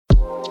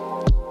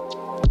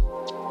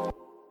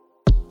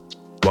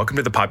Welcome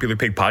to the Popular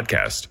Pig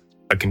Podcast,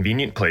 a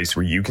convenient place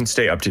where you can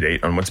stay up to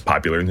date on what's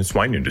popular in the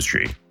swine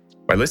industry.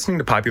 By listening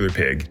to Popular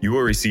Pig, you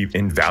will receive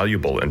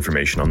invaluable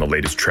information on the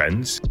latest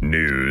trends,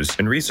 news,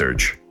 and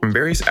research from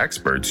various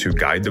experts who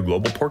guide the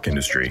global pork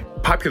industry.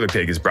 Popular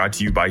Pig is brought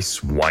to you by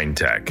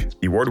SwineTech,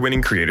 the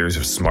award-winning creators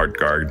of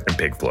SmartGuard and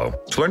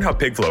PigFlow. To learn how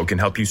PigFlow can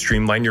help you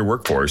streamline your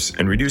workforce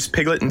and reduce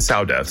piglet and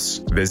sow deaths,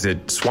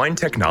 visit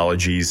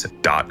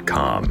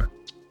swinetechnologies.com.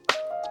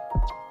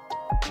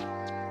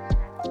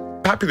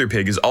 Popular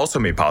Pig is also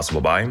made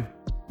possible by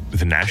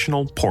the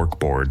National Pork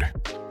Board,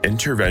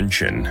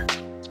 Intervention,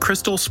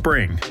 Crystal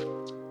Spring,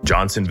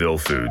 Johnsonville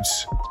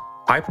Foods,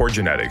 Hypor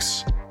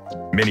Genetics,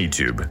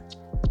 Minitube,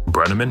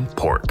 Brenneman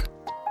Pork,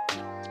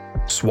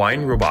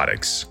 Swine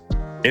Robotics,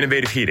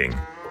 Innovative Heating,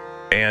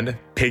 and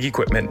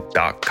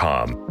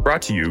PigEquipment.com,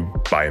 brought to you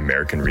by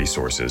American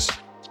Resources.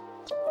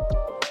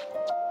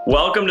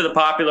 Welcome to the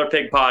Popular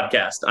Pig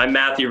Podcast. I'm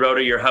Matthew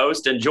Rota, your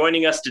host, and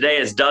joining us today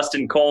is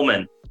Dustin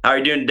Coleman. How are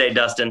you doing today,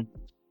 Dustin?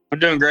 I'm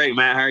doing great,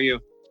 Matt. How are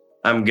you?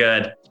 I'm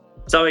good.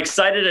 So I'm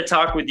excited to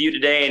talk with you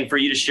today and for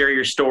you to share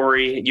your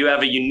story. You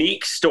have a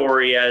unique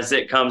story as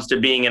it comes to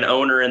being an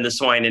owner in the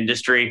swine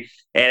industry,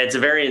 and it's a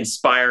very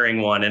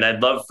inspiring one, and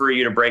I'd love for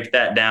you to break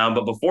that down.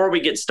 But before we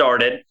get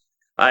started,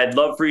 I'd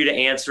love for you to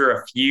answer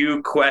a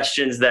few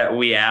questions that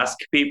we ask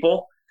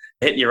people,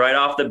 hitting you right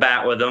off the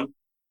bat with them.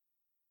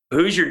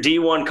 Who's your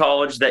D1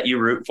 college that you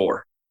root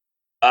for?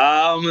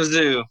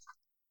 Mizzou.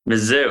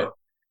 Mizzou.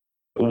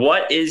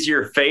 What is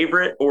your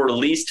favorite or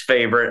least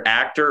favorite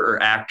actor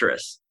or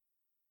actress?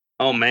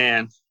 Oh,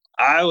 man.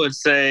 I would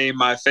say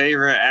my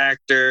favorite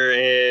actor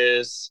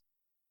is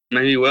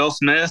maybe Will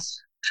Smith.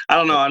 I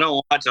don't know. I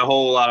don't watch a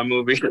whole lot of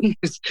movies.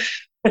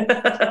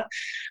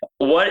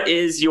 What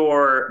is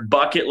your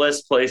bucket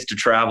list place to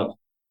travel?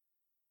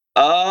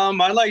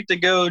 I'd like to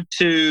go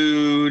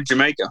to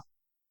Jamaica.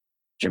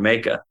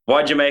 Jamaica.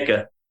 Why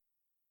Jamaica?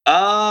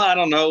 I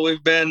don't know.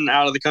 We've been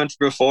out of the country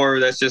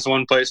before. That's just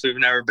one place we've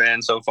never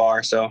been so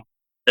far. So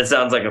That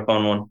sounds like a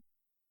fun one.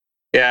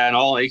 yeah,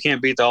 and you can't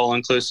beat the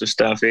all-inclusive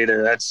stuff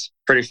either. That's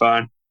pretty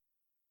fun.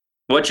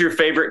 What's your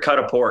favorite cut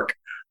of pork?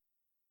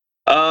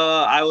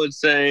 I would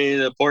say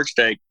the pork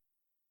steak.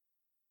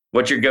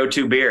 What's your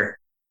go-to beer?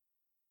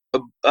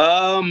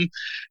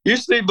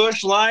 Used to be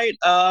Busch Light.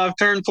 I've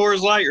turned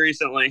Coors Light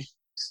recently.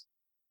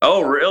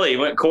 Oh, really? You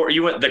went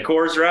the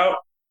Coors route?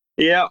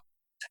 Yeah.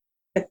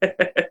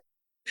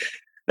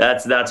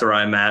 That's where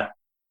I'm at.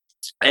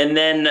 And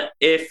then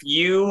if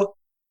you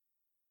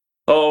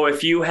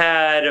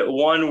had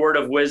one word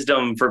of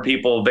wisdom for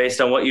people based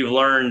on what you've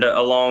learned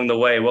along the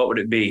way, what would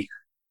it be?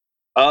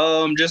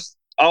 Just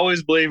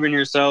always believe in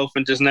yourself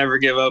and just never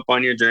give up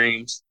on your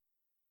dreams.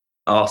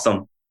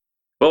 Awesome.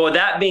 Well, with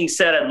that being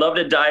said, I'd love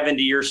to dive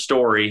into your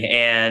story,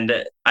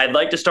 and I'd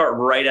like to start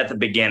right at the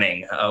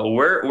beginning.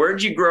 Where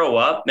did you grow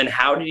up, and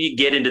how did you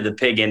get into the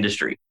pig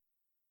industry?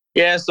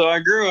 Yeah, so I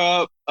grew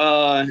up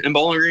in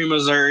Bowling Green,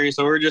 Missouri.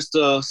 So we're just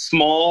a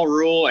small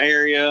rural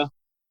area.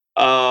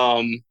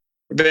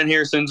 Been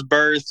here since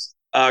birth.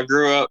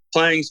 Grew up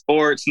playing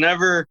sports.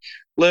 Never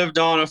lived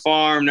on a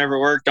farm. Never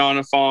worked on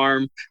a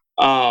farm.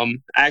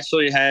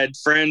 Actually had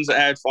friends that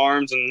had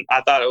farms, and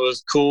I thought it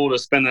was cool to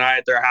spend the night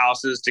at their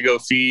houses to go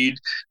feed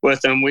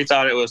with them. We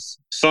thought it was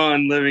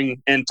fun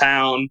living in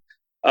town.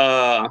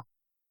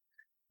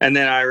 And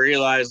then I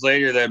realized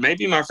later that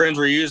maybe my friends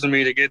were using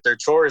me to get their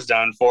chores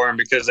done for them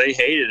because they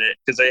hated it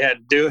because they had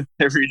to do it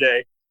every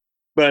day.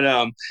 But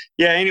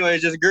yeah, anyway,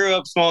 just grew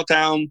up small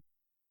town.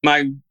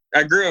 I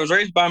was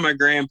raised by my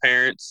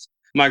grandparents.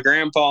 My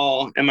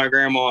grandpa and my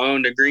grandma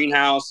owned a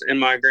greenhouse, and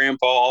my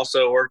grandpa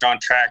also worked on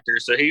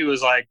tractors. So he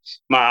was like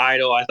my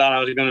idol. I thought I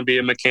was going to be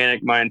a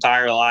mechanic my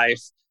entire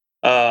life.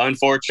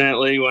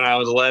 Unfortunately, when I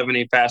was 11,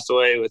 he passed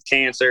away with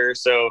cancer.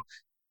 So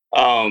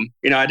I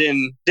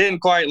didn't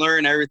quite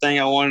learn everything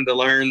I wanted to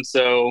learn.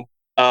 So,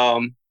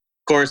 of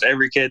course,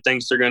 every kid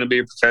thinks they're going to be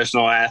a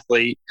professional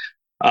athlete.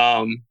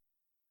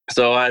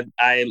 So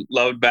I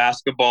loved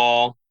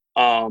basketball.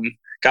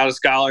 Got a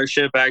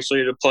scholarship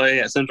actually to play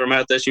at Central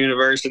Methodist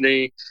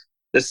University.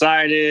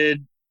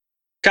 Decided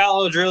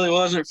college really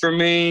wasn't for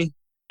me,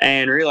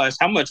 and realized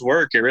how much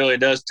work it really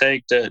does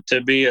take to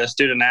be a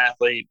student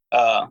athlete.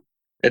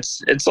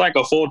 It's like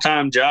a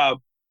full-time job,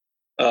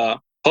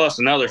 plus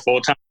another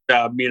full-time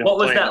job. What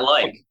was that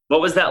like?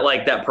 What was that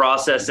like, that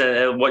process,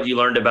 and what you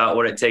learned about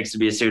what it takes to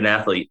be a student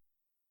athlete?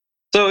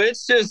 So it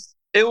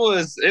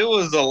was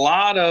a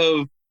lot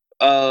of,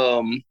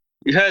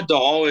 you had to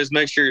always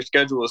make sure your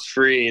schedule was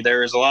free. There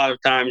was a lot of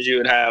times you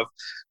would have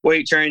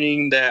weight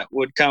training that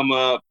would come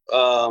up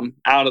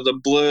out of the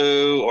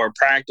blue, or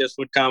practice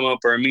would come up,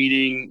 or a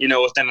meeting,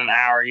 within an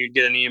hour. You'd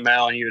get an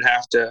email and you would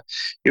have to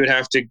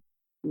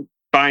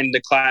find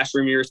the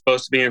classroom you were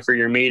supposed to be in for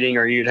your meeting,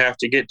 or you'd have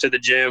to get to the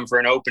gym for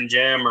an open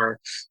gym,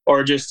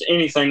 or just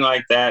anything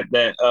like that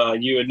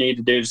you would need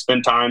to do to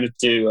spend time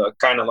to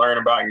kind of learn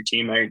about your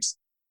teammates.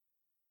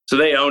 So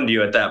they owned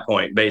you at that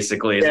point,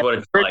 basically, is what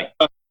it's like.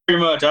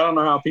 Pretty much. I don't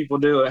know how people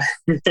do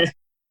it.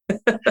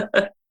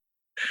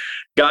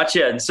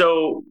 Gotcha. And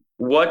so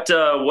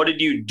what did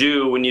you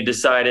do when you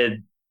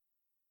decided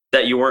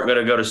that you weren't going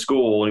to go to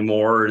school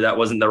anymore, or that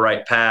wasn't the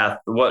right path?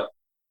 Where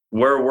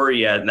were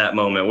you at in that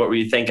moment? What were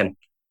you thinking?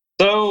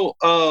 So,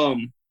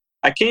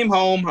 I came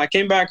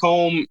back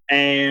home,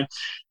 and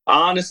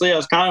honestly, I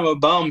was kind of a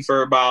bum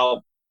for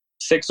about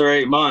 6 or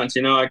 8 months.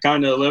 I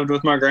kind of lived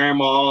with my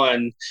grandma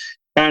and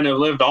kind of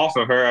lived off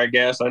of her, I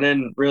guess. I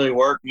didn't really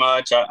work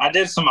much. I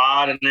did some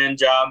odd and end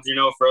jobs,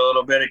 for a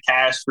little bit of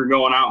cash for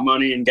going out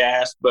money and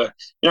gas, but,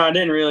 I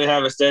didn't really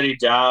have a steady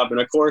job.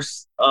 And of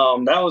course,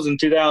 that was in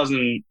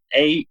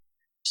 2008.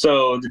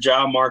 So the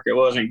job market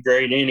wasn't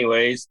great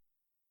anyways.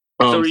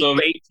 So were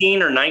you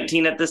 18 or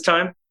 19 at this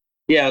time?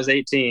 Yeah, I was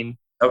 18.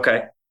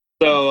 Okay.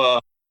 So,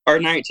 or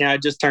 19, I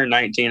just turned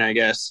 19, I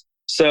guess.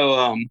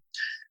 So,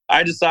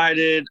 I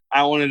decided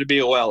I wanted to be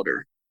a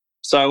welder.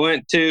 So I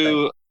went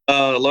to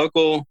a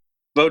local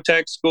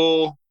Votech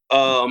school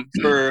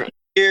for a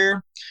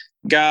year,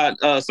 got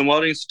some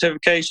welding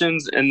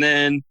certifications, and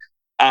then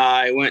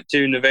I went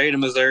to Nevada,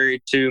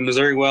 Missouri, to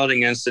Missouri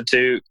Welding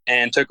Institute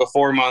and took a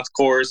 4-month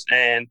course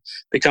and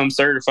become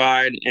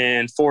certified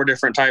in 4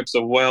 different types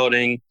of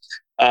welding.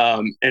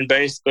 And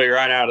basically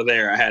right out of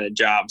there, I had a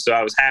job. So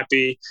I was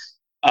happy.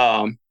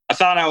 I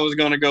thought I was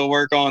going to go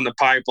work on the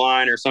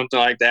pipeline or something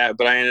like that,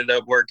 but I ended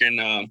up working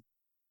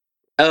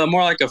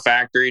more like a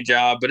factory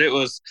job. But it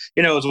was,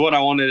 it was what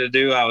I wanted to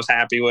do. I was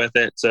happy with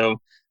it.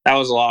 So that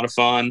was a lot of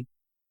fun.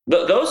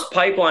 Those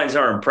pipelines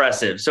are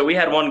impressive. So we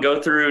had one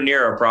go through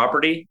near our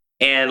property,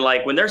 and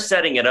like when they're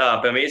setting it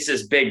up, I mean, it's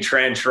this big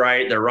trench,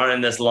 right? They're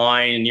running this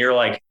line, and you're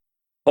like,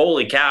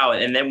 holy cow.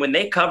 And then when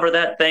they cover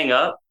that thing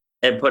up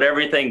and put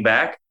everything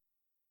back,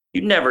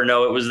 you'd never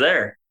know it was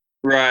there.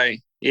 Right.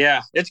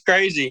 Yeah, it's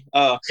crazy.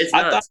 It's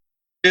I nuts. thought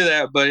I'd do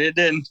that, but it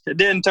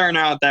didn't turn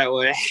out that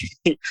way.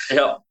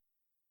 Yep.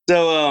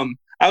 So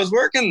I was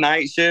working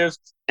night shift,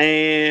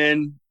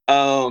 and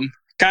kind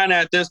of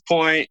at this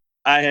point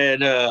I had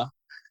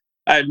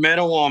met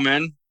a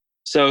woman,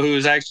 so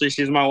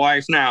she's my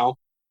wife now.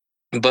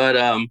 But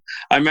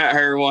I met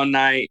her one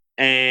night,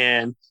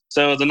 and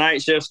so the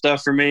night shift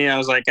stuff for me, I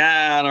was like,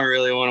 I don't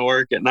really want to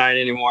work at night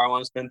anymore. I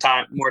want to spend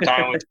more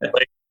time with you.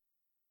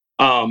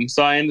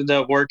 So I ended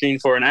up working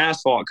for an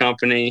asphalt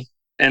company,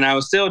 and I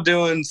was still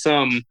doing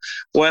some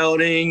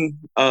welding,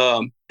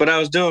 but I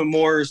was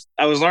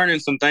learning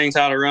some things,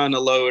 how to run a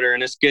loader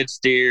and a skid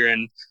steer,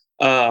 and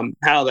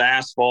how the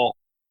asphalt,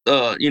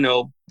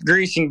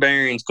 greasing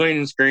bearings,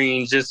 cleaning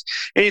screens, just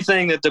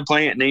anything that the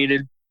plant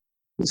needed.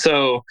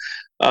 So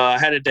I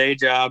had a day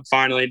job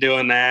finally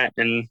doing that,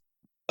 and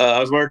I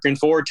was working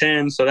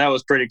 410, so that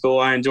was pretty cool.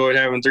 I enjoyed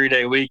having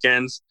 3-day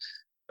weekends.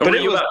 But were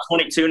you about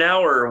 22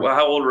 now, or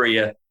how old were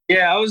you?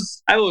 Yeah,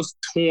 I was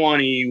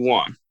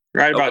 21,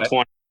 right about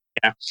 20.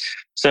 Yeah.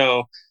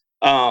 So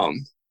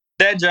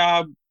that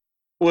job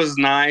was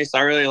nice.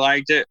 I really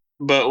liked it.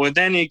 But with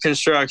any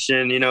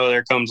construction,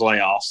 there comes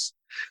layoffs.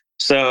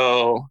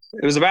 So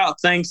it was about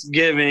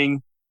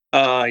Thanksgiving.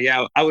 I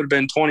would have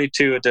been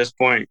 22 at this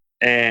point.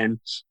 And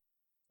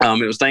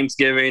it was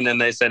Thanksgiving, and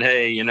they said,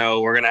 hey,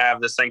 we're going to have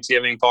this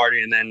Thanksgiving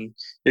party, and then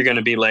you're going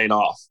to be laid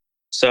off.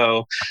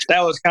 So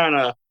that was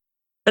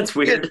that's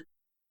weird.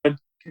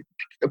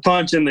 A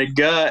punch in the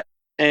gut.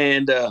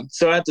 And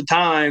so at the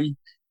time,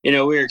 we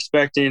were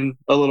expecting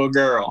a little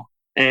girl,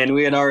 and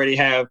we had already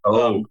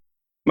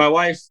my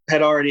wife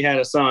had already had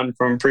a son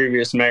from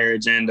previous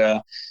marriage, and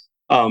but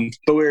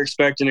we were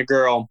expecting a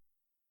girl.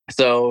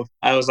 So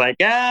I was like,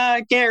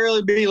 I can't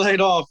really be laid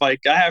off. Like,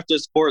 I have to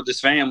support this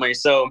family.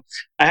 So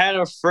I had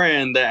a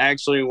friend that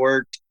actually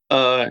worked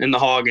in the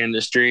hog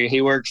industry.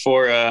 He worked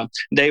for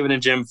David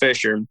and Jim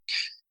Fisher,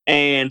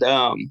 and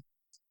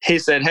he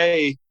said,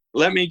 hey,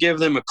 let me give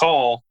them a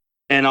call,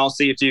 and I'll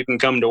see if you can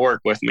come to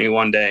work with me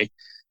one day.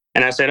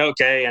 And I said,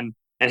 okay. And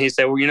he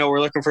said, well, we're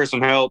looking for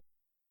some help.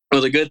 Well,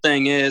 the good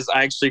thing is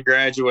I actually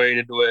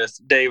graduated with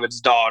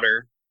David's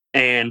daughter,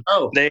 and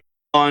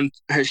I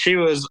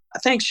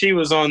think she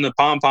was on the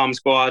pom-pom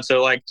squad.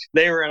 So like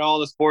they were at all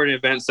the sporting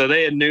events. So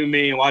they had knew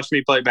me and watched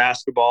me play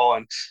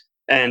basketball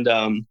and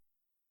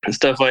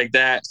stuff like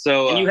that.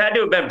 So and you had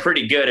to have been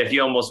pretty good if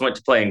you almost went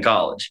to play in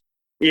college.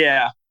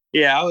 Yeah,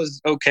 I was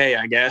okay,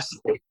 I guess.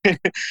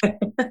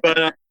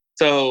 But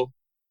so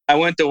I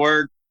went to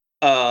work.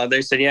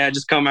 They said, yeah,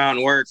 just come out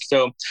and work.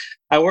 So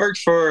I worked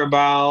for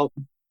about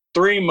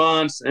 3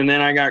 months, and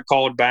then I got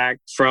called back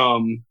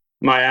from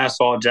my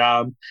asphalt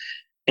job.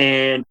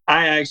 And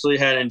I actually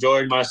had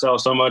enjoyed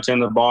myself so much in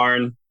the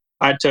barn.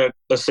 I took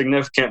a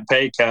significant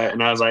pay cut,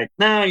 and I was like,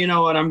 no, you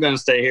know what? I'm going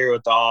to stay here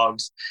with the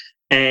hogs.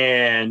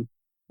 And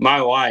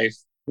my wife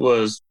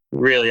was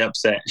really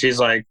upset. She's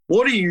like,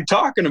 what are you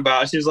talking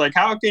about? She's like,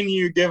 how can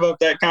you give up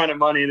that kind of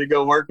money to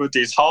go work with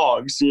these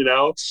hogs,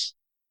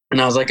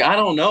 And I was like, I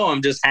don't know.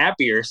 I'm just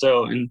happier.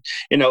 So, and,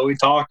 we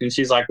talked, and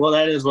she's like, well,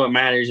 that is what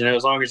matters,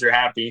 as long as you're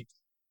happy.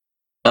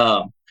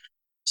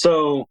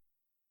 So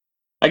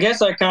I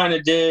guess I kind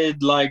of did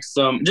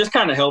just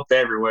kind of helped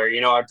everywhere.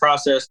 I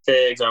processed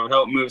pigs. I would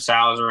help move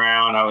sows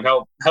around. I would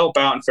help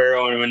out in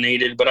farrowing when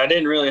needed, but I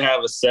didn't really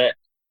have a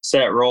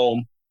set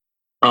role.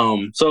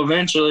 So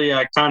eventually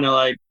I kind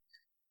of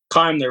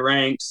climbed the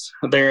ranks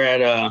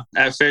there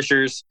at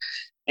Fisher's.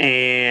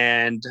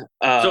 And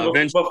so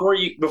before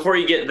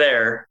you get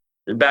there,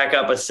 back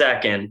up a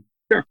second.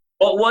 Sure.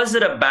 What was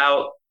it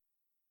about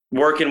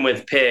working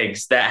with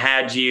pigs that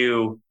had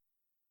you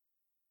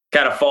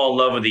kind of fall in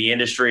love with the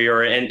industry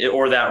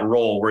or that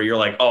role where you're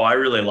like, oh, I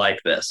really like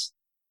this?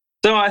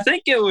 So I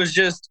think it was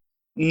just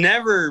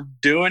never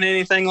doing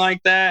anything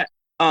like that.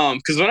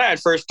 Because when I had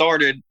first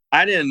started,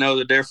 I didn't know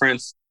the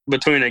difference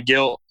between a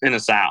gilt and a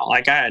sow.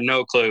 Like, I had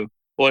no clue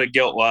what a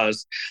gilt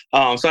was.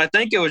 So I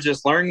think it was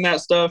just learning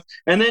that stuff,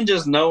 and then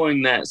just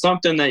knowing that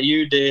something that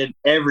you did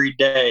every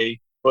day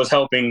was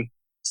helping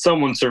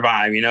someone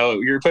survive.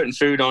 You're putting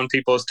food on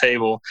people's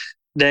table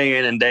day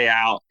in and day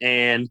out,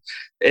 and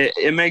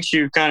it makes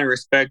you kind of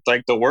respect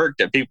like the work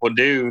that people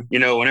do.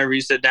 Whenever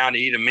you sit down to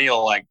eat a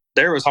meal, like,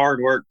 there was hard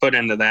work put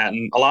into that,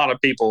 and a lot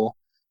of people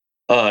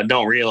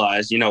don't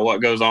realize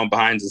what goes on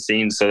behind the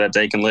scenes so that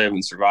they can live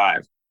and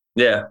survive.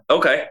 Yeah.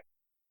 Okay.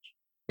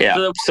 Yeah.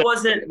 So what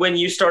was it when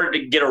you started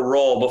to get a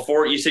role?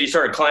 Before you said you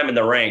started climbing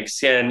the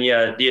ranks, and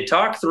do you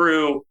talk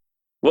through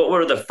what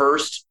were the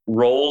first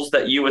roles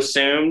that you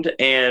assumed,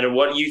 and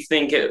what do you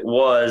think it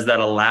was that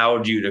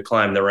allowed you to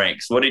climb the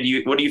ranks? What do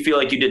you feel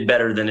like you did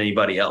better than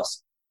anybody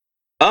else?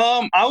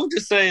 I would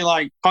just say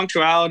like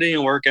punctuality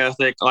and work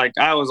ethic. Like,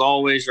 I was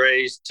always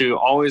raised to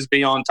always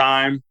be on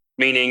time,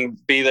 meaning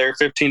be there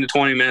 15 to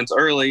 20 minutes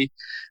early,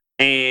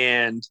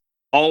 and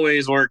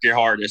always work your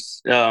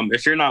hardest.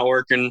 If you're not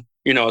working,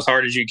 as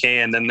hard as you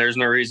can, then there's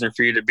no reason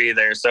for you to be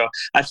there. So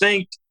I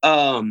think,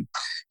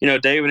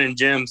 David and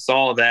Jim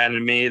saw that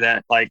in me,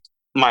 that like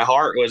my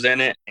heart was in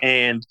it.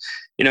 And,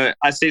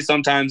 I see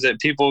sometimes that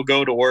people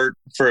go to work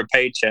for a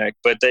paycheck,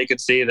 but they could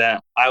see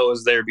that I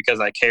was there because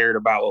I cared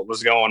about what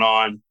was going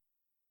on.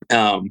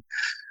 I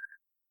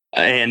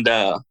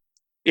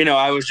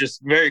was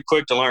just very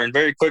quick to learn,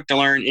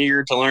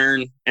 eager to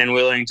learn, and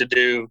willing to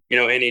do,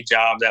 any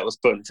job that was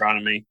put in front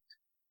of me.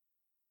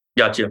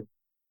 Gotcha.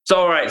 So,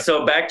 all right.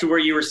 So back to where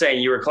you were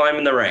saying you were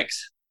climbing the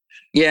ranks.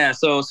 Yeah.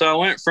 So I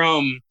went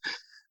from,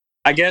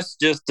 I guess,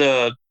 just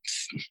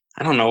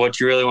I don't know what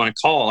you really want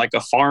to call it, like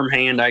a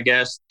farmhand, I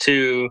guess,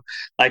 to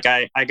like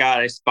I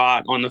got a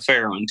spot on the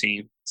farrowing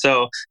team.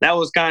 So that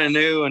was kind of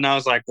new. And I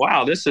was like,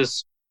 wow, this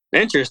is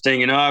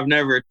interesting. I've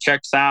never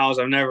checked sows.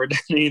 I've never done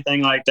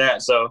anything like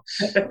that. So,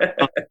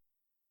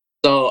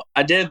 so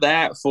I did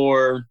that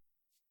for,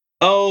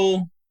 I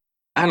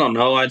don't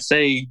know, I'd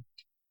say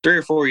 3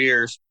 or 4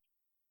 years.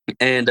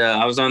 And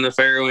I was on the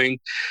farrowing,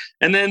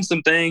 and then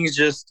some things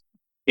just,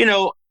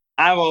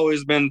 I've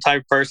always been the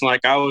type of person,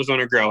 like, I always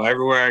want to grow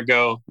everywhere I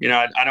go.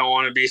 I don't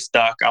want to be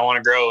stuck. I want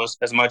to grow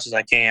as much as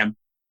I can.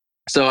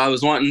 So I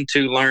was wanting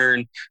to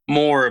learn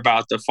more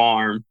about the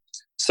farm.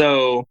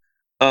 So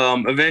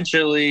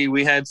eventually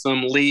we had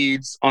some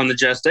leads on the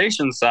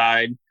gestation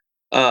side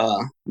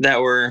that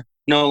were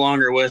no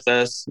longer with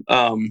us,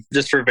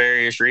 just for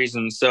various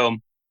reasons. So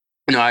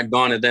I'd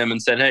gone to them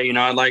and said, hey,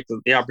 I'd like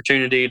the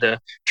opportunity to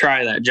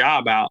try that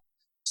job out.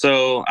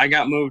 So I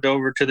got moved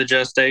over to the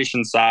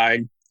gestation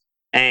side,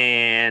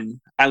 and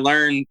I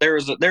learned there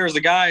was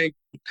a guy, I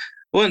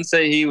wouldn't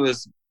say he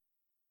was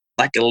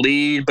like a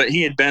lead, but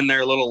he had been there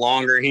a little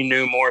longer. He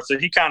knew more. So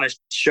he kind of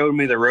showed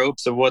me the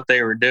ropes of what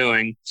they were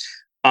doing.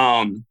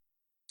 And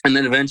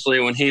then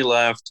eventually when he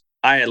left,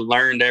 I had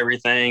learned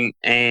everything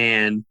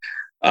and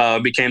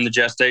became the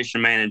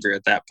gestation manager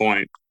at that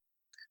point.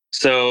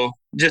 So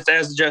just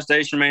as a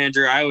gestation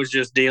manager, I was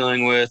just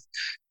working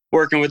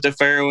with the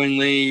farrowing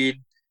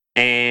lead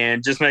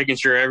and just making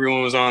sure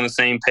everyone was on the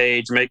same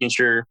page, making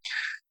sure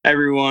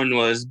everyone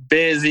was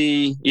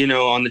busy,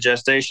 on the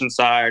gestation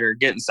side, or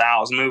getting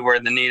sows moved where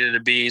they needed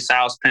to be,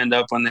 sows pinned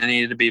up when they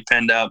needed to be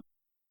pinned up.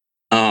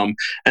 And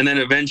then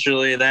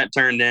eventually that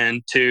turned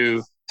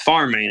into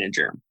farm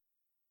manager.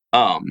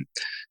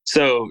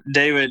 So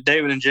David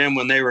and Jim,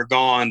 when they were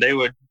gone,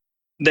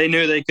 they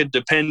knew they could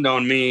depend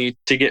on me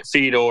to get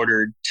feed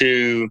ordered,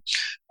 to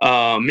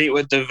meet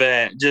with the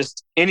vet,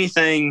 just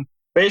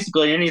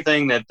basically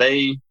anything that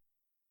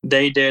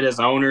they did as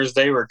owners,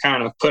 they were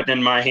kind of putting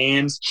in my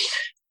hands.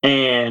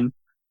 And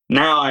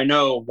now I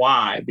know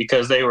why,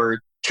 because they were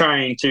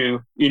trying to,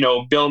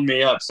 build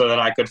me up so that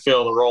I could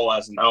fill the role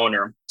as an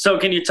owner. So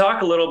can you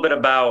talk a little bit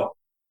about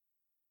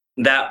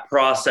that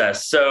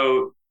process?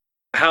 So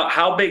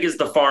how big is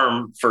the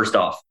farm, first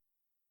off?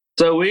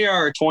 So we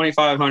are a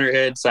 2,500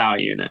 head sow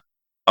unit.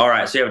 All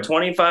right. So you have a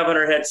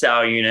 2,500 head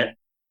sow unit.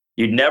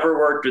 You'd never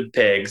worked with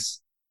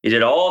pigs. You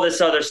did all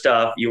this other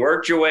stuff. You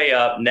worked your way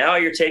up. Now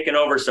you're taking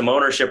over some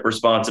ownership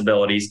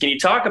responsibilities. Can you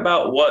talk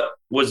about what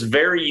was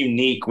very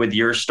unique with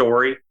your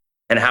story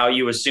and how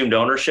you assumed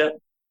ownership?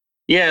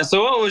 Yeah.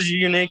 So what was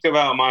unique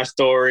about my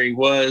story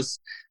was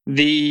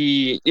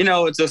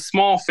it's a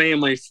small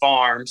family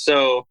farm.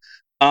 So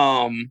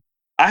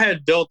I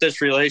had built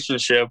this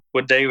relationship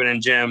with David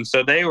and Jim.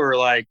 So they were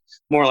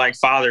more like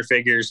father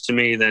figures to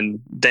me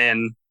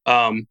than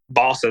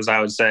bosses,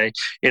 I would say.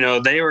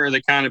 They were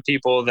the kind of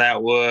people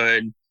that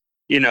would,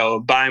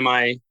 buy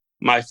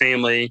my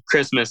family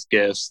Christmas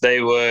gifts.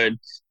 They would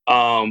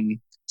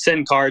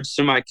send cards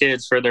to my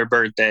kids for their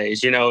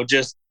birthdays,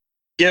 just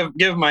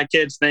give my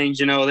kids things.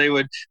 They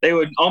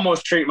would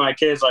almost treat my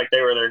kids like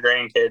they were their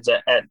grandkids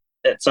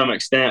at some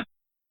extent.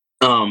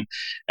 And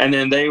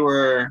then they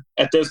were,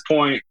 at this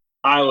point,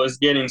 I was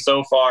getting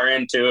so far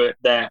into it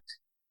that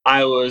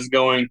I was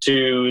going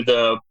to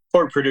the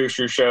pork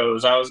producer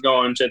shows. I was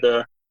going to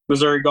the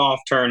Missouri Golf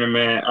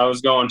Tournament. I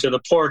was going to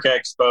the pork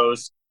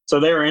expos. So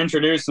they were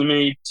introducing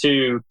me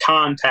to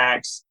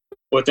contacts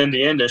within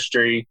the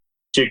industry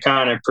to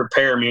kind of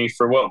prepare me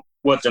for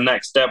what the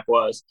next step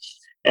was.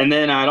 And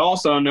then I'd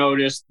also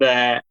noticed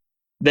that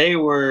they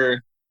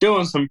were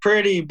doing some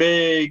pretty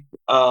big,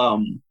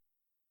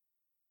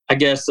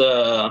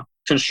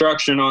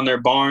 construction on their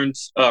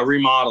barns,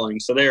 remodeling.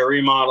 So they were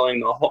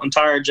remodeling the whole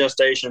entire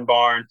gestation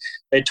barn.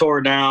 They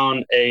tore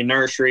down a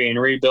nursery and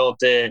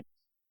rebuilt it.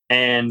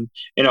 And,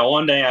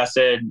 one day I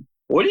said,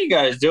 "What are you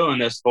guys doing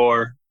this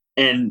for?"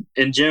 And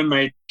Jim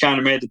made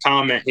the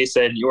comment. He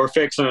said, "You're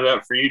fixing it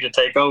up for you to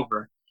take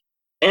over."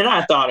 And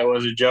I thought it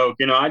was a joke.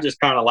 I just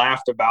kind of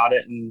laughed about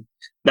it, and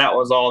that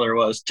was all there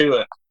was to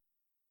it.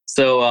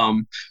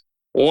 So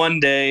one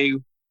day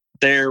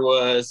there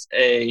was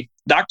a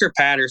Dr.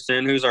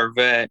 Patterson, who's our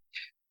vet.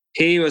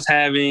 He was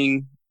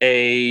having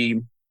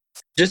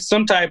just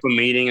some type of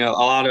meeting. A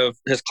lot of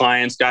his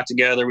clients got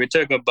together. We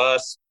took a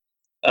bus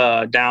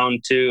down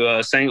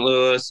to St.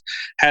 Louis,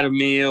 had a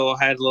meal,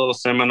 had a little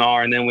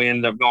seminar, and then we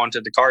ended up going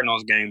to the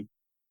Cardinals game.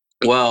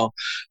 Well,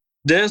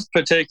 this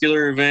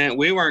particular event,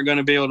 we weren't going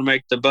to be able to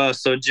make the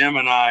bus, so Jim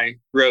and I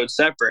rode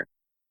separate.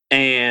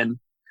 And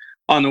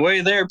on the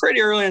way there, pretty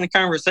early in the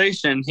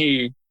conversation,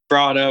 he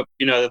brought up,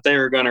 that they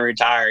were going to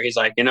retire. He's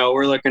like,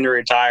 we're looking to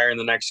retire in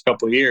the next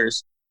couple of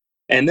years.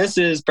 And this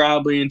is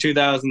probably in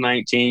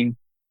 2019.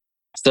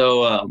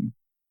 So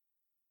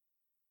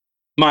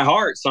my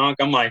heart sunk.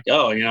 I'm like,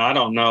 I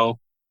don't know.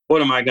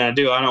 What am I going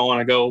to do? I don't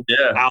want to go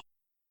out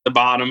the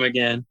bottom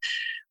again.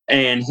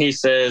 And he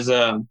says,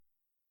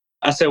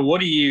 I said,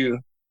 what are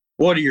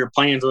your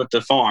plans with the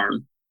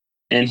farm?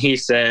 And he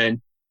said,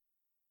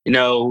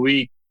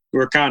 we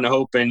were kind of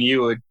hoping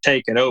you would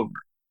take it over.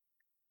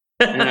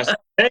 And I said,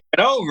 take it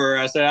over?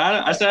 I said,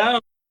 I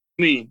don't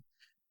mean.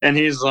 And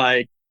he's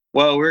like,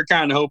 well, we're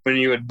kind of hoping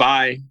you would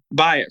buy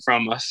it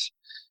from us.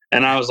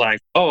 And I was like,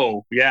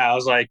 oh, yeah. I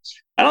was like,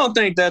 I don't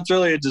think that's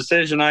really a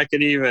decision I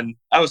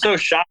was so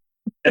shocked.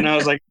 And I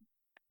was like,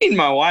 I need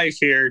my wife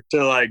here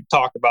to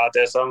talk about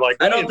this. I'm like,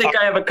 I don't think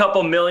I have a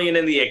couple million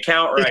in the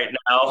account right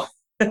now.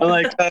 I'm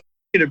like, we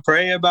need to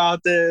pray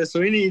about this.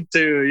 We need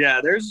to,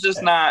 there's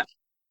just not,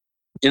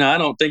 I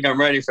don't think I'm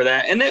ready for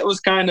that. And it was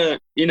kind of,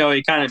 he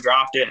kind of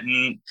dropped it,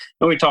 and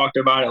we talked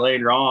about it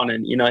later on,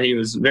 and, he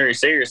was very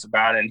serious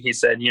about it. And he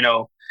said,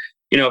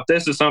 if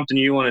this is something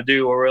you want to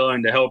do, we're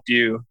willing to help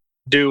you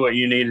do what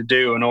you need to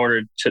do in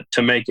order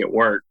to make it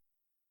work.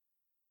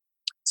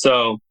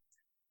 So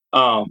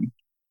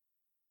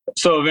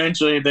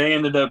eventually they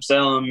ended up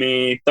selling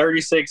me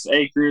 36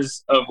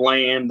 acres of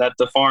land that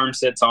the farm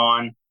sits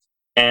on.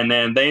 And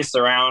then I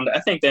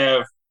think they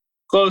have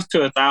close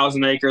to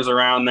 1,000 acres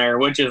around there,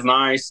 which is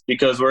nice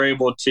because we're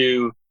able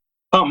to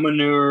pump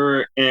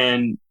manure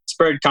and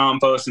spread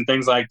compost and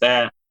things like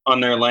that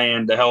on their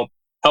land to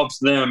helps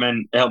them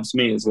and helps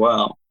me as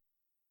well.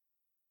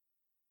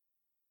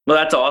 Well,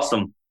 that's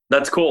awesome.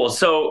 That's cool.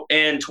 So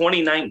in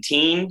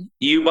 2019,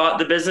 you bought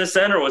the business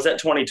then, or was that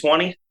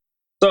 2020?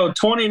 So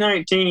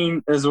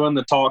 2019 is when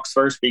the talks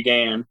first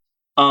began.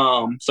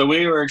 So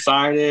we were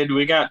excited.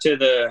 We got to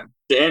the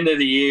end of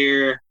the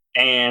year,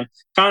 and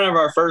kind of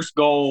our first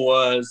goal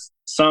was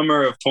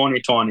summer of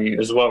 2020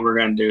 is what we're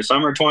going to do.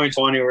 Summer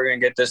 2020, we're going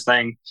to get this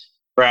thing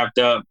wrapped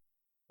up.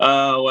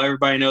 Well,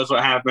 everybody knows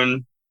what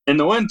happened in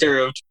the winter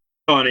of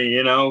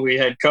 2020. We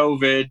had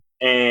COVID,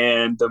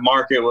 and the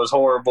market was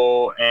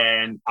horrible,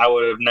 and I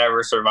would have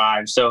never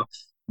survived. So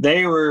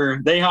they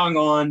hung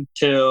on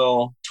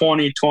till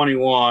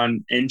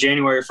 2021. In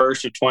January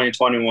 1st of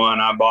 2021,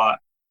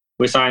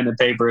 we signed the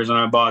papers, and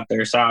I bought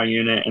their sow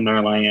unit and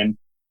their land.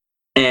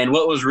 And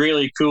what was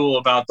really cool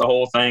about the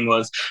whole thing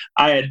was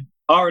I had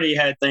already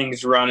had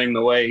things running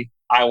the way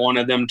I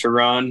wanted them to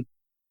run.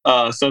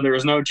 So there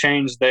was no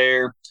change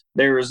there.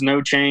 There was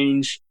no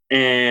change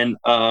in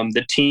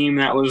the team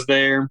that was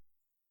there.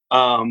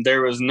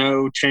 There was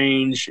no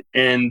change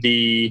in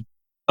the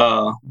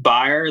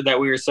buyer that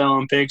we were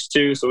selling pigs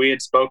to. So we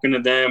had spoken to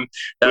them.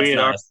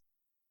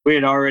 We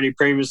had already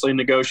previously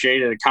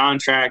negotiated a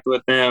contract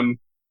with them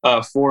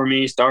for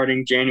me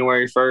starting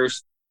January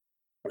 1st.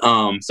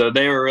 So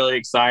they were really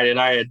excited.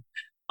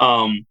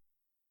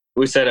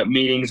 We set up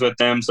meetings with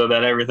them so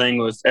that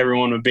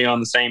everyone would be on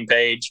the same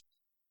page.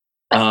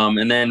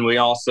 And then we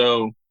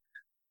also,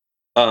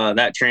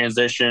 that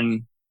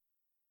transition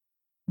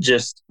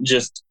just,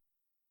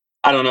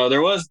 I don't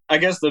know. I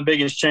guess the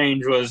biggest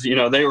change was,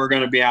 they were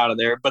going to be out of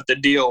there, but the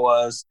deal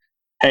was,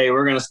 hey,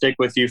 we're going to stick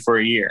with you for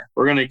a year.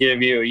 We're going to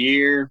give you a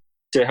year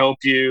to help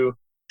you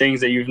things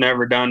that you've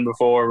never done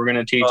before. We're going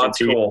to teach it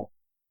to you.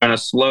 Kind of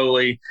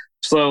slowly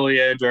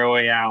edge our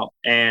way out.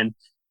 And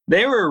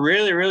they were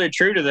really, really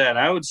true to that.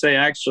 I would say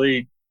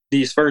actually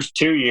these first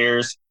 2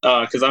 years,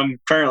 because I'm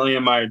currently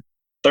in my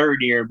third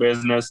year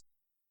business.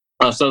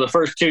 So the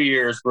first 2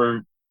 years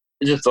were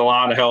just a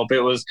lot of help.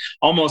 It was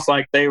almost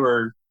like they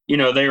were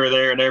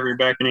there at every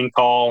beckoning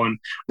call, and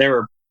there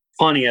were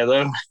plenty of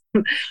those.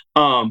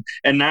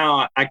 And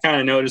now I kind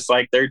of notice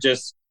like they're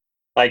just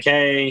like,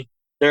 hey,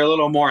 they're a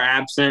little more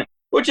absent,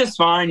 which is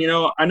fine.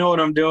 I know what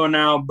I'm doing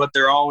now, but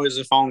they're always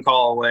a phone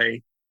call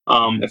away.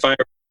 If I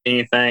ever need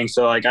anything,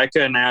 so like I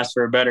couldn't ask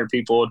for better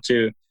people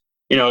to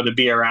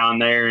be around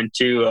there and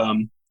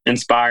to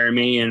inspire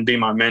me and be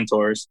my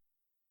mentors.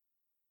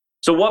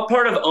 So what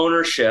part of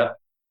ownership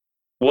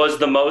was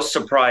the most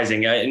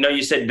surprising? I know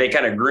you said they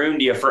kind of groomed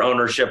you for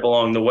ownership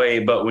along the way,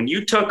 but when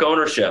you took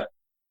ownership,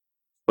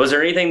 was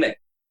there anything that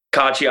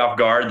caught you off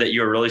guard that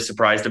you were really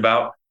surprised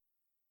about?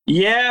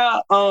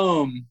 Yeah,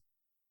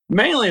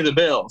 mainly the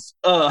bills.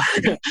 Of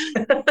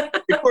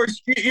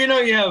course,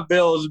 you have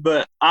bills,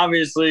 but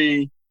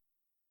obviously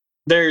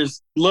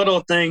there's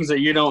little things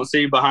that you don't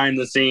see behind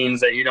the scenes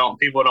that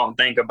people don't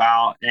think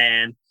about,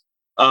 and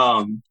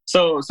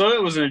so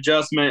it was an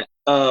adjustment.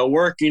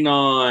 Working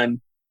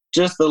on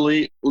just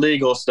the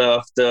legal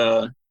stuff,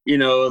 the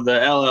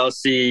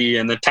LLC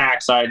and the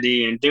tax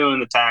ID and doing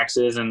the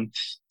taxes and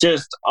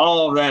just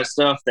all of that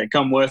stuff that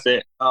come with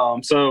it.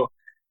 So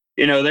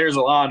there's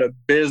a lot of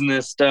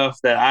business stuff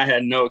that I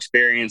had no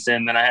experience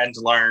in that I had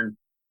to learn.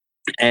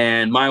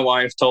 And my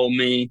wife told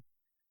me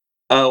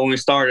when we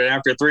started,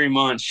 after 3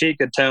 months, she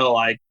could tell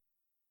like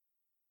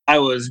I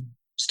was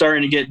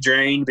starting to get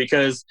drained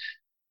because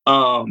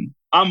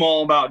I'm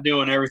all about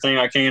doing everything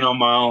I can on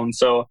my own.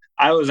 So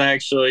I was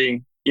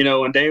actually,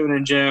 when David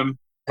and Jim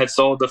had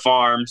sold the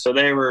farm, so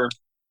they were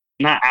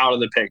not out of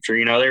the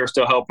picture. They were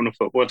still helping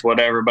with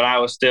whatever, but I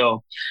was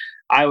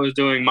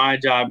doing my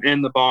job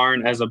in the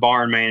barn as a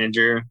barn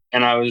manager,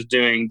 and I was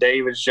doing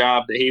David's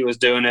job that he was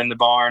doing in the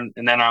barn,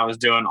 and then I was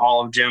doing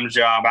all of Jim's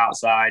job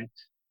outside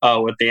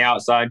with the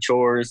outside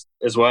chores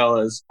as well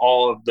as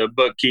all of the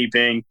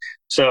bookkeeping.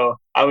 So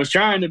I was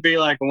trying to be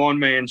like a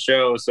one-man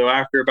show. So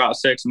after about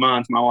 6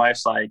 months, my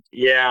wife's like,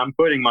 yeah, I'm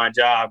quitting my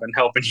job and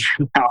helping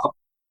you out.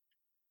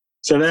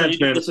 So that's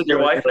been this with your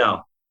wife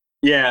now.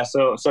 Yeah.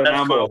 So that's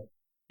now cool.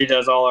 she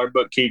does all our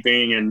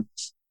bookkeeping, and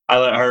I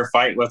let her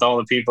fight with all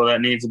the people that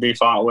needs to be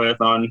fought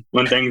with on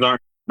when things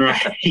aren't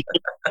right.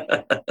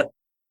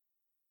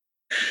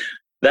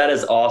 That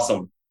is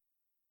awesome.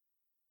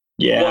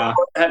 Yeah.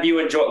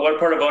 What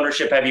part of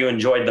ownership have you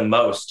enjoyed the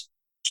most?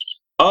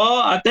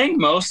 I think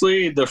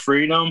mostly the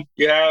freedom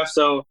you have.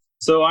 So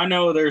I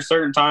know there's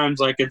certain times,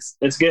 like it's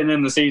getting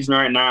in the season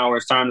right now where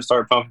it's time to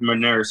start pumping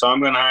manure. So I'm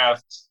going to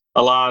have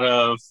a lot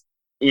of,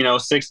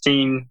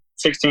 16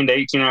 to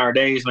 18 hour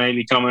days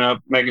maybe coming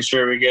up, making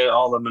sure we get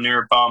all the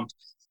manure pumped.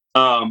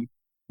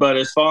 But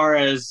as far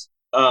as,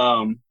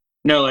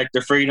 like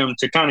the freedom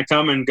to kind of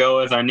come and go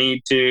as I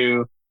need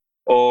to,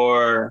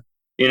 or,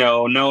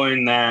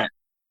 knowing that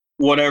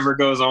whatever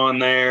goes on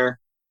there,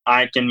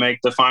 I can make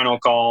the final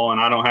call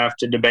and I don't have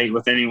to debate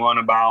with anyone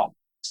about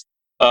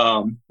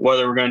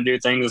whether we're going to do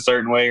things a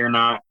certain way or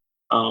not.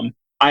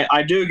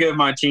 I do give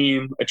my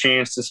team a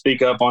chance to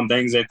speak up on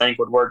things they think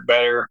would work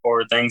better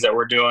or things that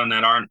we're doing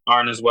that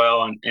aren't as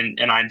well and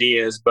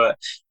ideas, but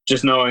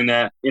just knowing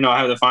that, I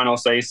have the final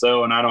say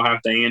so and I don't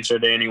have to answer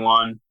to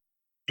anyone.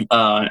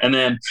 And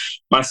then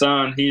my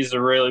son, he's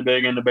really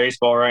big into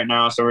baseball right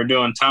now. So we're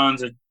doing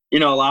tons of, a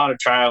lot of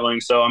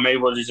traveling. So I'm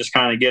able to just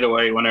kind of get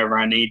away whenever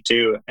I need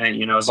to.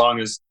 And, as long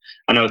as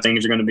I know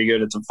things are going to be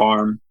good at the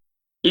farm.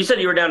 You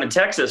said you were down in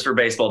Texas for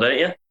baseball, didn't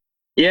you?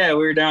 Yeah,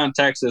 we were down in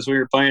Texas. We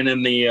were playing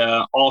in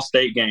the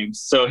all-state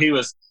games. So he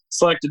was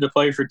selected to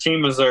play for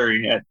Team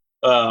Missouri at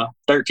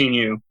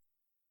 13U.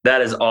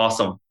 That is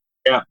awesome.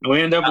 Yeah,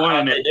 we ended up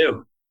winning it.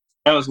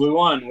 We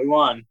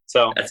won.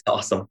 So that's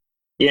awesome.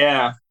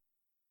 Yeah.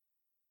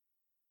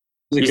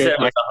 You said it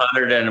was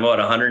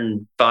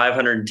 105,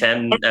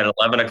 110 at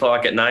 11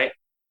 o'clock at night?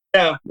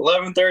 Yeah,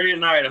 11:30 at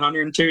night,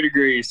 102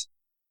 degrees.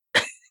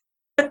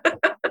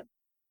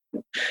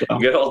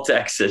 Good old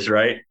Texas,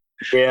 right?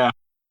 Yeah.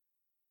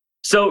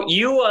 So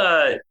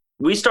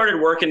we started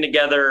working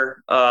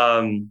together, I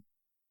think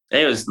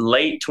it was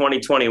late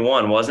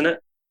 2021, wasn't it?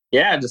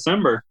 Yeah,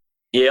 December.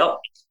 Yep.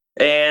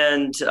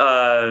 And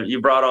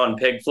you brought on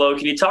PigFlow.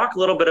 Can you talk a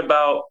little bit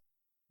about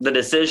the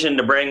decision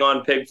to bring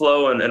on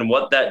PigFlow and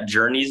what that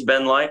journey's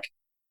been like?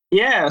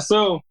 Yeah.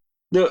 So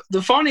the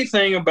funny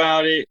thing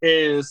about it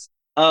is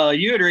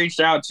you had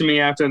reached out to me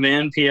after the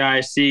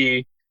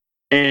NPIC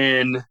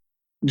in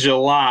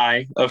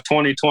July of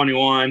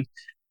 2021.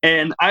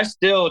 And I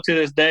still, to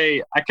this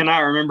day, I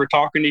cannot remember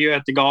talking to you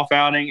at the golf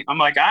outing. I'm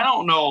like, I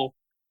don't know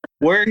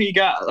where he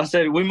got. I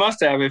said, we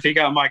must have if he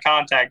got my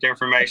contact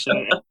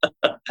information.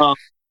 I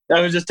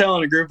was just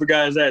telling a group of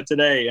guys that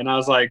today. And I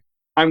was like,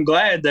 I'm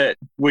glad that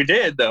we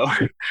did, though.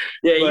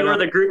 Yeah, you were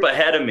the group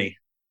ahead of me.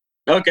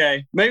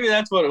 Okay. Maybe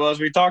that's what it was.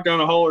 We talked on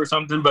a hole or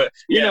something. But,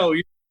 you know,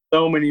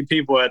 so many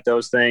people at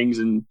those things.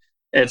 And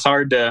it's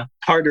hard to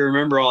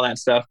remember all that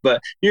stuff.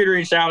 But you'd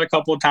reached out a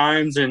couple of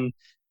times. And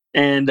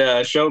and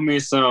showed me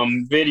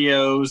some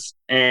videos.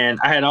 And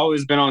I had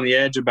always been on the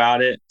edge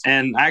about it.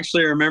 And I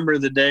actually remember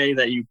the day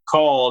that you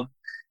called,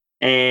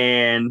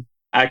 and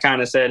I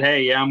kind of said,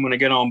 hey, yeah, I'm going to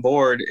get on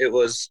board. It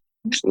was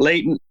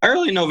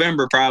early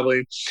November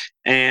probably,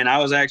 and I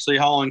was actually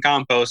hauling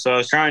compost. So I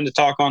was trying to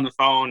talk on the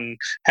phone, and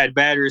had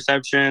bad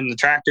reception. The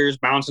tractors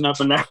bouncing up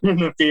and down in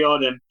the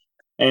field,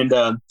 and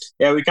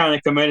yeah, we kind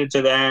of committed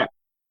to that.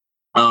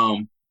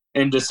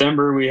 In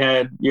December, you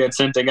had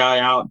sent a guy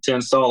out to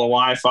install a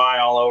Wi-Fi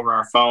all over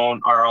our phone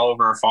or all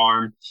over our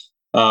farm.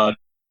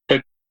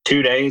 Took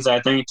 2 days, I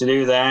think, to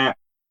do that,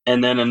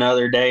 and then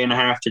another day and a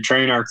half to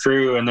train our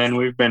crew, and then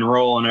we've been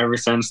rolling ever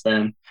since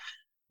then.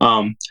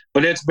 But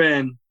it's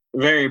been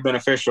very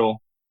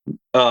beneficial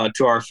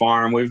to our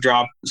farm. We've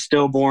dropped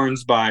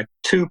stillborns by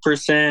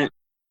 2%.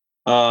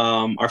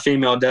 Our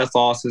female death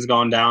loss has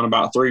gone down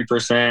about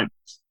 3%.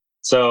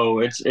 So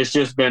it's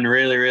just been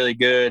really, really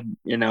good,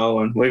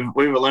 and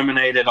we've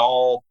eliminated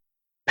all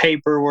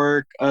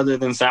paperwork other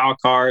than sow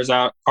cards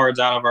out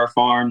of our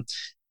farm.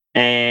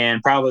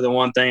 And probably the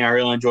one thing I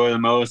really enjoy the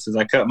most is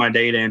I cut my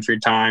data entry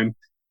time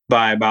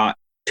by about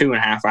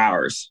 2.5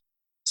 hours.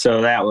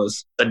 So that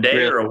was a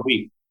day or a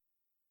week?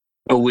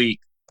 A week.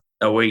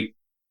 A week.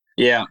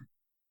 Yeah.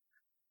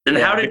 And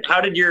how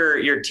did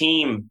your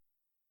team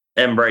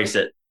embrace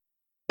it?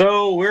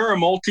 So we're a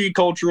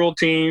multicultural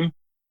team.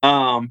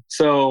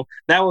 So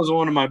that was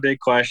one of my big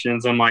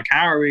questions. I'm like,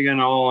 how are we going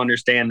to all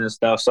understand this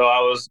stuff? So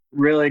I was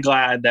really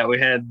glad that we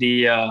had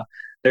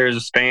there's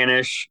a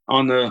Spanish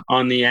on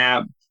the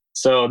app.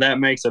 So that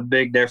makes a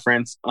big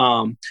difference.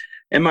 And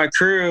my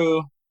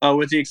crew,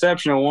 with the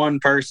exception of one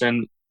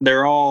person,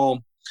 they're all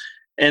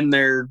in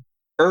their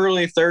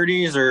early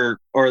 30s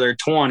or their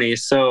 20s.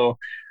 So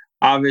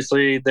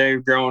obviously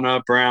they've grown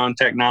up around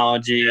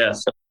technology. Yeah.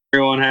 So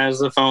everyone has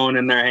the phone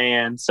in their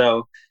hand.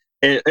 So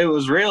it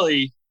was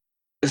really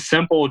a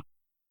simple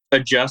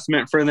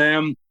adjustment for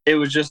them. It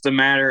was just a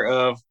matter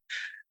of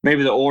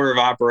maybe the order of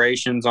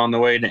operations on the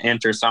way to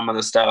enter some of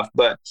the stuff.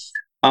 But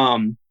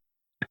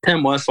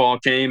Tim Westfall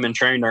came and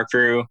trained our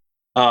crew,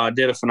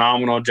 did a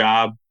phenomenal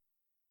job.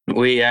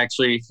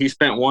 He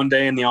spent one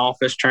day in the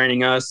office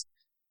training us,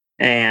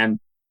 and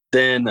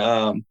then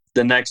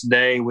the next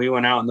day we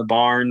went out in the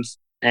barns,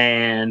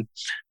 and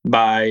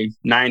by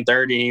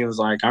 9:30 he was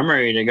like, I'm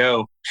ready to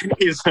go.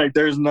 He's like,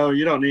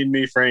 you don't need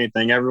me for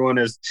anything. Everyone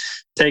is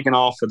taking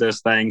off for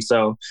this thing.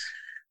 So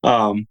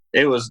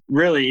it was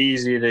really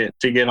easy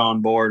to get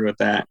on board with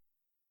that.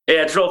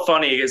 Yeah, it's real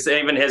funny. It's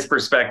even his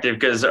perspective,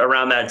 because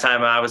around that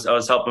time I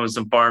was helping with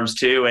some farms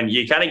too, and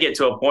you kind of get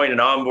to a point in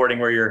onboarding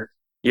where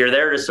you're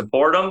there to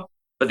support them,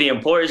 but the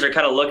employers are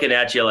kind of looking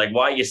at you like,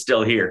 why are you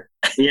still here?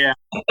 Yeah.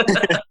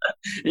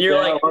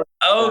 You're like,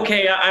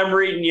 okay, I'm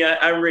reading you.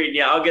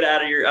 I'll get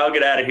out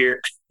of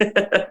here.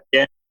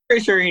 Yeah,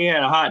 pretty sure he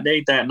had a hot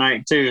date that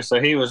night too,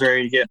 so he was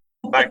ready to get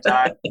back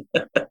to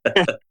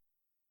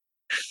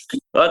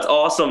That's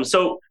awesome.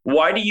 So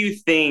why do you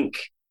think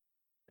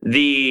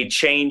the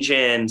change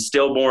in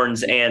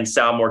stillborns and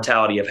sow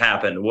mortality have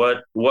happened?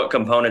 What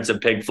components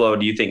of pig flow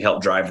do you think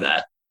help drive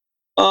that?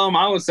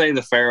 I would say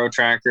the Faro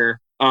tracker.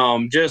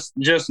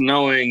 Just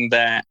knowing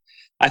that,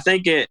 I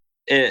think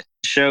it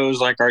shows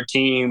like our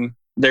team,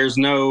 there's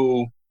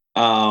no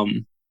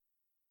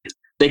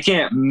they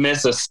can't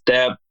miss a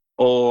step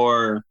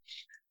or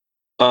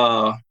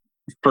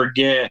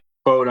forget,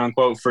 quote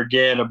unquote,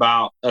 forget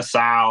about a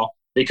sow,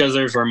 because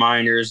there's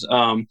reminders.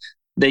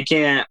 They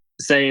can't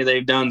say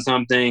they've done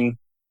something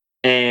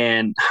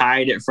and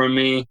hide it from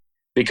me,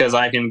 because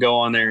I can go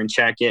on there and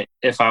check it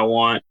if I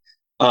want.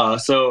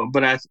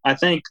 But I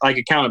think like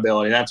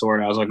accountability, that's the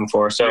word I was looking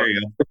for. So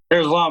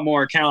there's a lot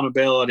more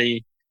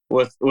accountability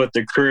with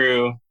the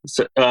crew.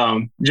 So,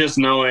 just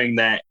knowing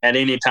that at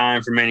any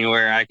time from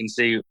anywhere, I can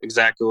see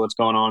exactly what's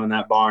going on in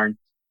that barn.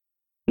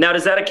 Now,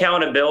 does that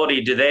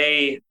accountability, do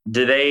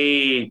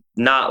they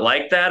not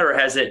like that, or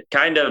has it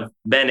kind of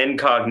been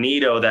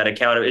incognito, that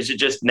accountability? Is it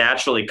just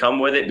naturally come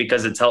with it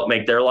because it's helped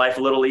make their life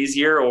a little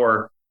easier?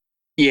 Or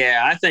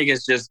yeah, I think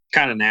it's just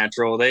kind of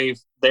natural. They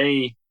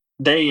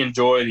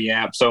enjoy the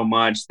app so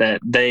much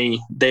that they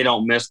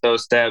don't miss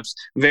those steps.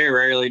 Very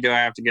rarely do I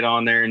have to get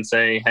on there and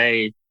say,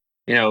 hey,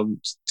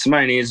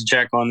 somebody needs to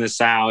check on this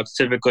sow.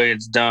 Typically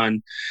it's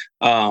done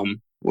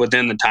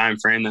within the time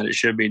frame that it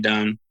should be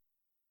done.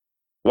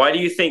 Why do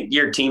you think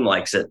your team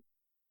likes it?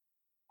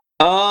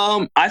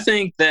 I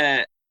think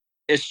that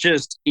it's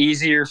just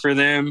easier for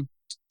them.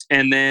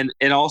 And then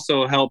it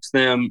also helps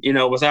them,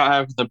 without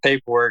having the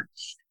paperwork.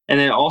 And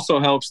it also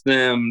helps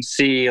them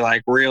see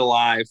like real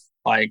life,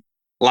 like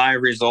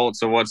live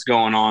results of what's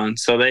going on.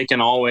 So they can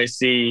always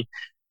see,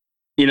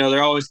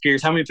 they're always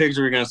curious, how many pigs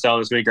are we going to sell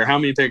this week, or how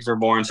many pigs are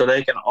born? So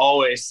they can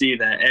always see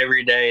that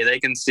every day.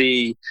 They can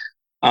see,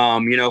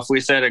 if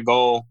we set a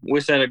goal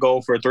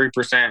for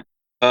 3%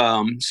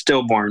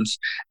 stillborns,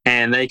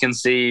 and they can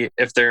see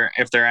if they're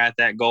at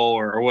that goal,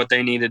 or what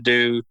they need to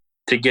do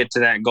to get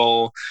to that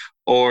goal,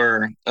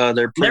 or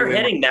they're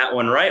hitting that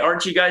one, right?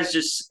 Aren't you guys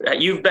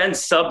you've been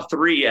sub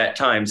 3 at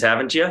times,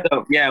 haven't you?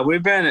 So, yeah,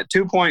 we've been at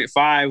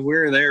 2.5. We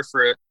were there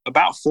for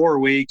about 4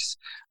 weeks.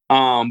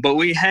 But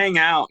we hang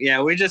out.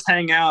 Yeah, we just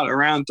hang out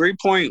around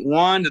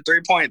 3.1 to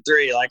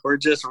 3.3. Like, we're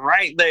just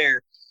right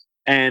there.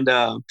 And,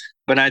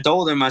 but I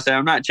told him, I said,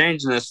 I'm not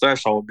changing this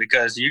threshold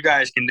because you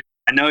guys can do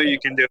it. I know you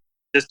can do it.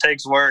 It just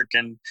takes work.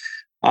 And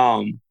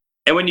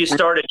when you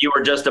started, you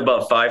were just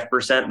above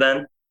 5%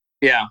 then?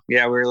 Yeah, we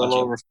were a little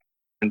over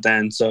 5%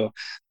 then. So,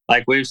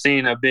 like, we've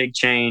seen a big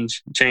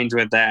change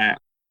with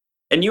that.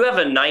 And you have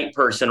a night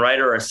person, right?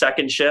 Or a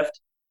second shift?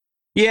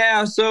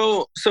 Yeah,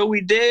 so we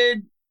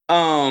did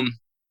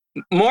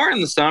more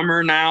in the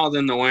summer now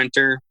than the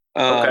winter.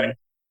 Okay.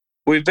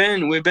 We've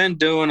been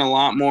doing a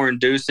lot more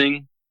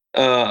inducing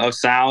of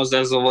sows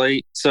as of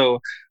late. So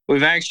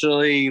we've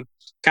actually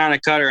kind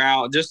of cut her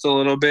out just a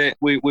little bit.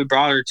 We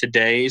brought her to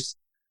days.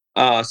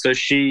 So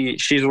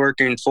she's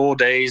working full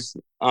days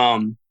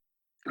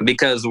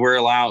because we're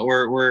allowed.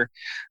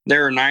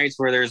 There are nights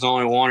where there's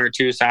only 1 or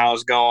 2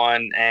 sows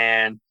going,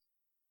 and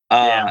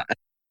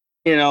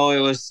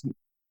it was.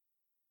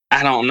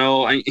 I don't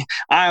know.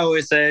 I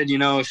always said,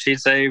 if she'd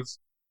save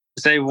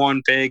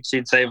 1 pig,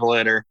 she'd save a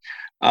litter.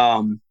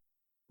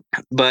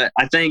 But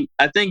I think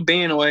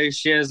being away,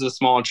 she has a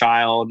small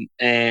child,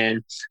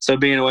 and so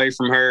being away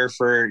from her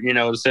for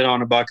to sit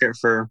on a bucket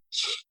for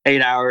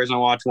 8 hours and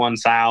watch 1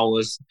 sow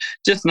was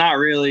just not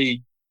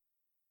really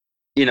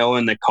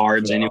in the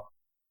cards anymore.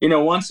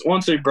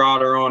 Once we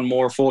brought her on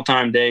more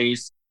full-time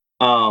days,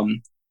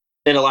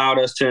 it allowed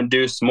us to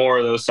induce more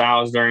of those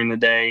sows during the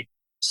day.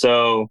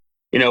 So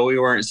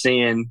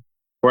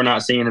we're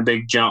not seeing a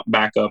big jump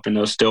back up in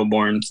those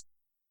stillborns.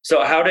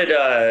 So how did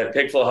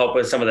Pigflow help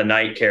with some of the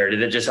night care?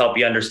 Did it just help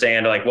you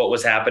understand like what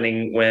was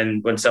happening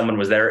when someone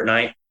was there at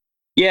night?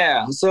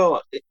 Yeah.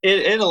 So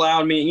it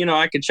allowed me,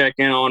 I could check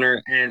in on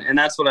her, and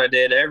that's what I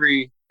did.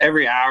 Every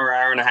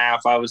hour and a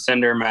half, I would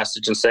send her a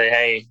message and say,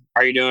 "Hey,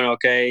 are you doing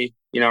okay?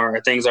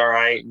 Are things all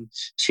right?" And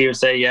she would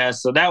say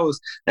yes. So that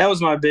was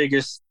my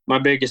biggest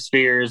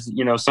fear is,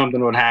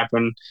 something would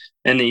happen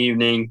in the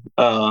evening.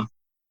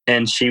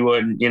 And she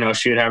would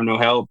have no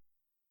help.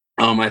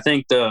 I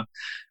think the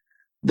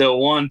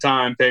one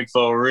time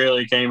Pigflow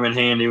really came in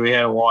handy, we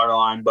had a water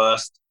line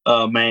bust,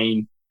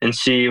 main, and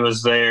she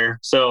was there.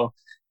 So,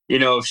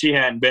 if she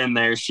hadn't been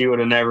there, she would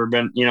have never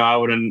been, I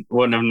wouldn't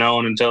have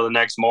known until the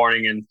next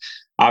morning. And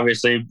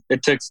obviously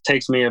it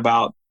takes me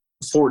about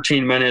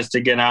 14 minutes to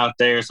get out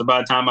there. So by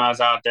the time I was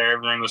out there,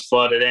 everything was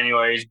flooded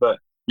anyways, but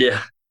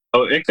yeah,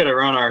 it could have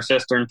run our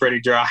cistern pretty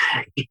dry.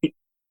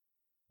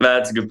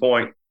 That's a good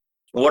point.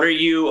 What are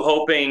you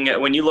hoping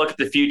when you look at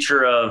the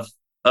future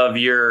of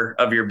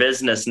your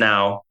business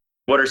now?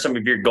 What are some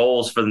of your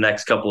goals for the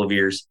next couple of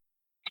years?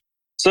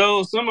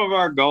 So some of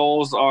our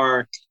goals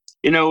are,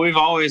 we've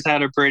always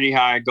had a pretty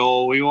high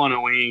goal. We want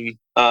to wean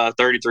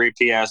 33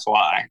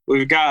 PSY.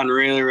 We've gotten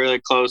really, really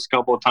close a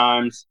couple of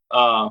times,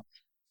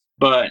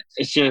 but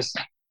it's just,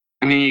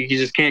 you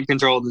just can't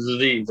control the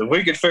disease. If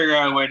we could figure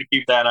out a way to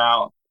keep that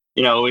out,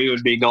 we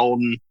would be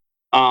golden.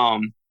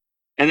 And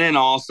then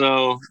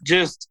also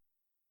just,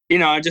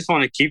 I just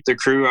want to keep the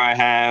crew I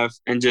have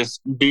and just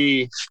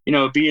be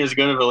as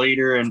good of a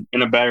leader and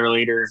a better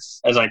leader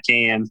as I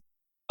can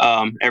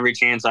every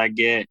chance I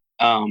get.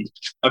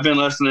 I've been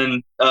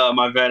listening.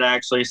 My vet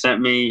actually sent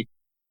me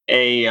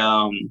a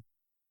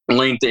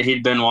link that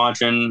he'd been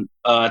watching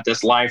at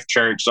this Life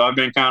Church. So I've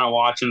been kind of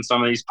watching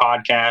some of these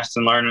podcasts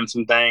and learning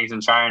some things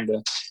and trying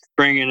to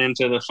bring it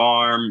into the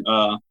farm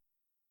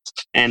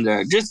and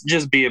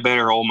just be a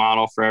better role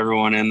model for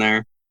everyone in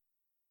there.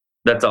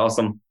 That's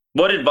awesome.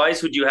 What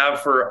advice would you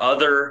have for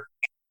other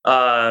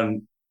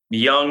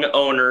young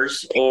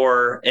owners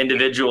or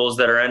individuals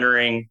that are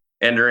entering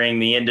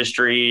the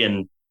industry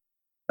and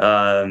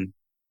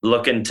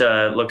looking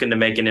to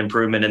make an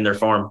improvement in their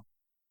farm?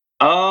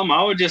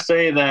 I would just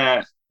say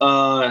that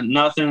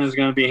nothing is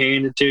going to be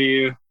handed to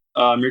you.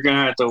 You're going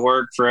to have to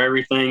work for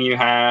everything you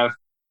have,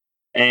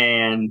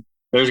 and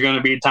there's going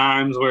to be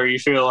times where you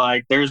feel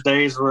like there's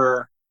days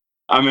where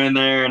I'm in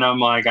there and I'm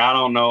like, I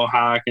don't know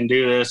how I can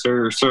do this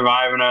or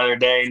survive another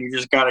day. And you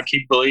just got to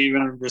keep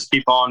believing and just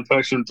keep on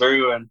pushing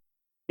through, and,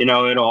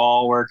 it'll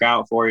all work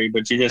out for you,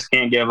 but you just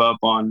can't give up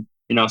on,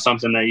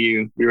 something that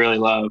you really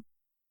love.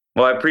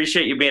 Well, I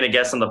appreciate you being a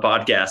guest on the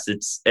podcast.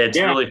 It's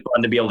really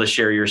fun to be able to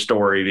share your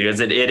story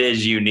because it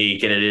is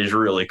unique and it is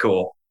really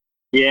cool.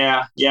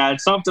 Yeah.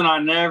 It's something I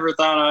never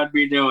thought I'd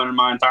be doing in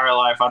my entire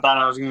life. I thought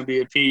I was going to be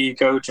a PE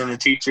coach and a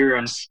teacher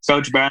and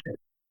coach basketball.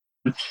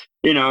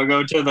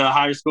 Go to the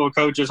high school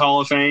coaches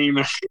Hall of Fame.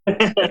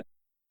 And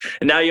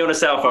now you own a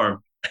sow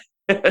farm.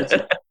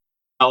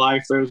 My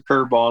life throws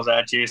curveballs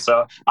at you.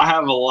 So I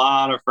have a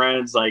lot of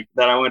friends like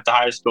that I went to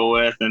high school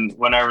with, and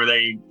whenever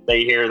they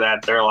hear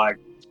that, they're like,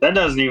 that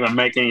doesn't even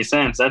make any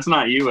sense. That's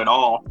not you at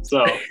all.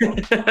 So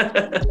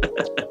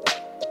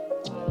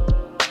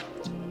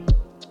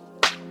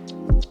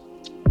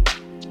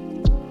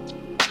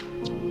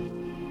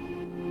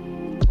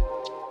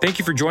Thank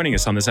you for joining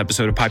us on this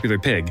episode of Popular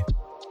Pig.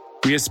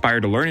 We we aspire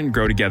to learn and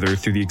grow together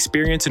through the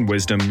experience and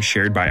wisdom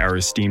shared by our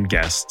esteemed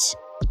guests.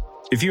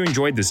 If you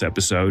enjoyed this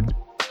episode,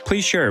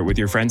 please share it with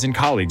your friends and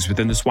colleagues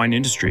within the swine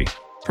industry.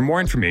 For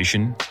more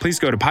information, please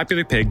go to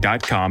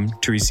popularpig.com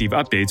to receive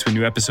updates when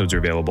new episodes are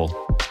available.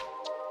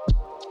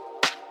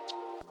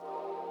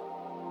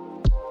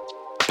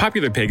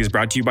 Popular Pig is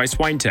brought to you by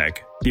SwineTech,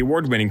 the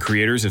award-winning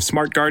creators of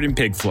SmartGuard and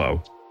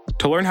PigFlow.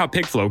 To learn how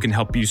PigFlow can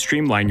help you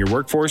streamline your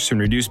workforce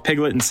and reduce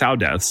piglet and sow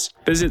deaths,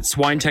 visit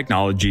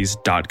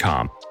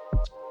swinetechnologies.com.